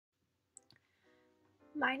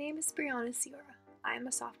My name is Brianna Ciora. I am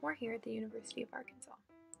a sophomore here at the University of Arkansas.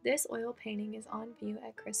 This oil painting is on view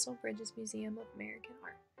at Crystal Bridges Museum of American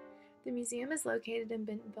Art. The museum is located in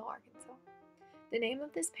Bentonville, Arkansas. The name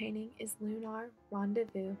of this painting is Lunar,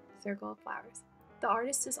 Rendezvous, Circle of Flowers. The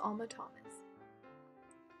artist is Alma Thomas.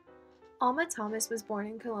 Alma Thomas was born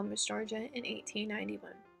in Columbus, Georgia in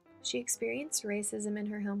 1891. She experienced racism in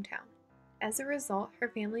her hometown. As a result, her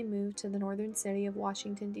family moved to the northern city of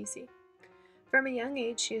Washington, D.C. From a young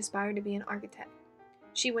age, she aspired to be an architect.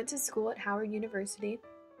 She went to school at Howard University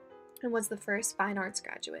and was the first fine arts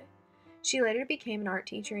graduate. She later became an art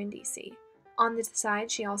teacher in D.C. On the side,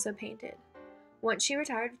 she also painted. Once she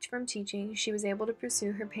retired from teaching, she was able to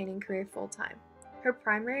pursue her painting career full-time. Her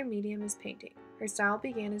primary medium is painting. Her style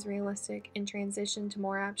began as realistic and transitioned to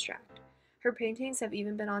more abstract. Her paintings have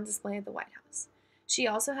even been on display at the White House. She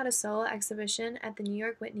also had a solo exhibition at the New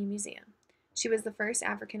York Whitney Museum. She was the first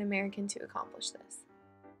African American to accomplish this.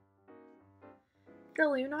 The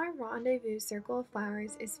Lunar Rendezvous Circle of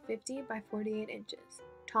Flowers is 50 by 48 inches.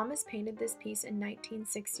 Thomas painted this piece in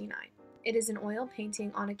 1969. It is an oil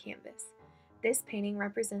painting on a canvas. This painting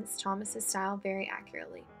represents Thomas's style very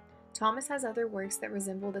accurately. Thomas has other works that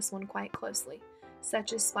resemble this one quite closely,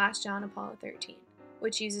 such as Splashdown Apollo 13,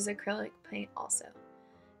 which uses acrylic paint also.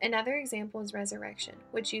 Another example is Resurrection,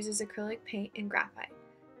 which uses acrylic paint and graphite.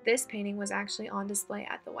 This painting was actually on display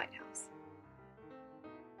at the White House.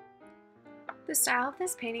 The style of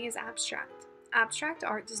this painting is abstract. Abstract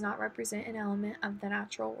art does not represent an element of the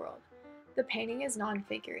natural world. The painting is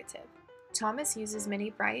non-figurative. Thomas uses many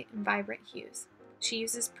bright and vibrant hues. She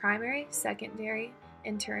uses primary, secondary,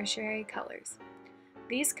 and tertiary colors.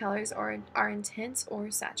 These colors are intense or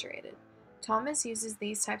saturated. Thomas uses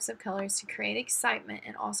these types of colors to create excitement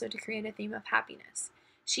and also to create a theme of happiness.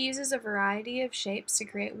 She uses a variety of shapes to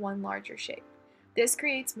create one larger shape. This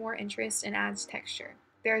creates more interest and adds texture.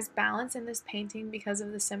 There is balance in this painting because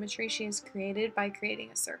of the symmetry she has created by creating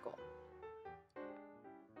a circle.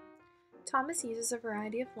 Thomas uses a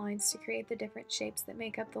variety of lines to create the different shapes that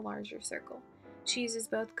make up the larger circle. She uses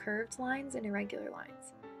both curved lines and irregular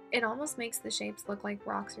lines. It almost makes the shapes look like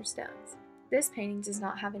rocks or stones. This painting does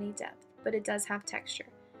not have any depth, but it does have texture.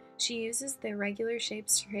 She uses the irregular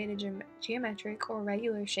shapes to create a geometric or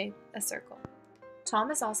regular shape, a circle.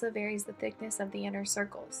 Thomas also varies the thickness of the inner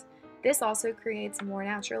circles. This also creates a more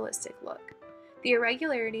naturalistic look. The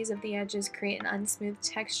irregularities of the edges create an unsmooth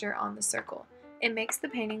texture on the circle. It makes the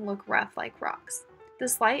painting look rough like rocks. The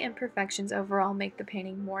slight imperfections overall make the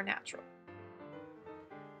painting more natural.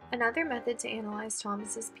 Another method to analyze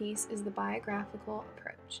Thomas's piece is the biographical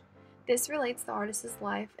approach. This relates the artist's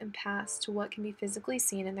life and past to what can be physically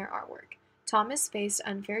seen in their artwork. Thomas faced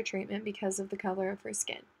unfair treatment because of the color of her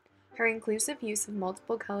skin. Her inclusive use of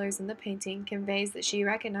multiple colors in the painting conveys that she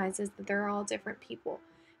recognizes that they're all different people,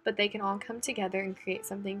 but they can all come together and create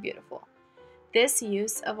something beautiful. This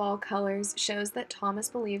use of all colors shows that Thomas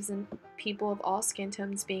believes in people of all skin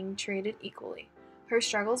tones being treated equally. Her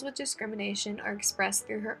struggles with discrimination are expressed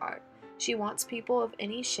through her art. She wants people of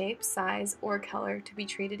any shape, size, or color to be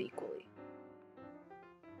treated equally.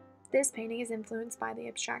 This painting is influenced by the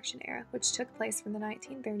abstraction era, which took place from the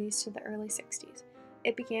 1930s to the early 60s.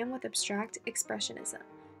 It began with abstract expressionism.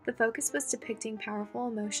 The focus was depicting powerful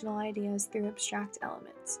emotional ideas through abstract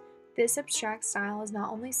elements. This abstract style is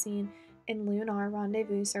not only seen in Lunar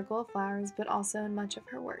Rendezvous Circle of Flowers, but also in much of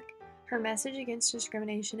her work. Her message against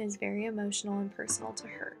discrimination is very emotional and personal to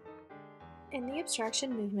her. In the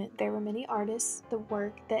abstraction movement, there were many artists'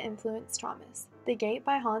 work that influenced Thomas. The Gate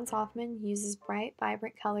by Hans Hofmann uses bright,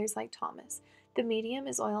 vibrant colors like Thomas. The medium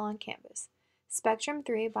is oil on canvas. Spectrum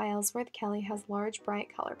 3 by Ellsworth Kelly has large,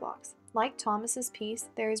 bright color blocks. Like Thomas's piece,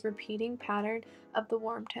 there is repeating pattern of the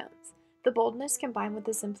warm tones. The boldness combined with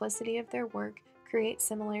the simplicity of their work creates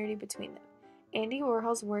similarity between them. Andy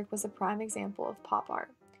Warhol's work was a prime example of pop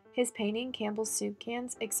art. His painting, Campbell's Soup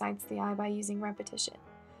Cans, excites the eye by using repetition.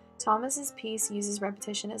 Thomas's piece uses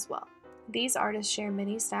repetition as well. These artists share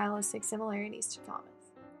many stylistic similarities to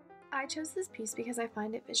Thomas. I chose this piece because I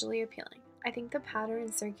find it visually appealing. I think the pattern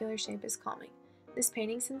and circular shape is calming. This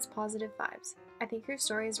painting sends positive vibes. I think her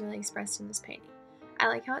story is really expressed in this painting. I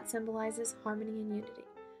like how it symbolizes harmony and unity.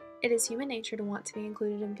 It is human nature to want to be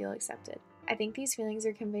included and feel accepted. I think these feelings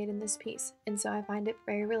are conveyed in this piece, and so I find it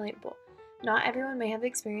very relatable. Not everyone may have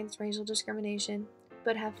experienced racial discrimination,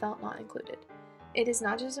 but have felt not included. It is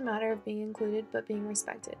not just a matter of being included, but being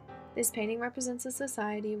respected. This painting represents a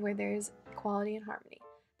society where there is equality and harmony.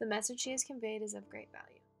 The message she has conveyed is of great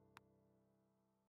value.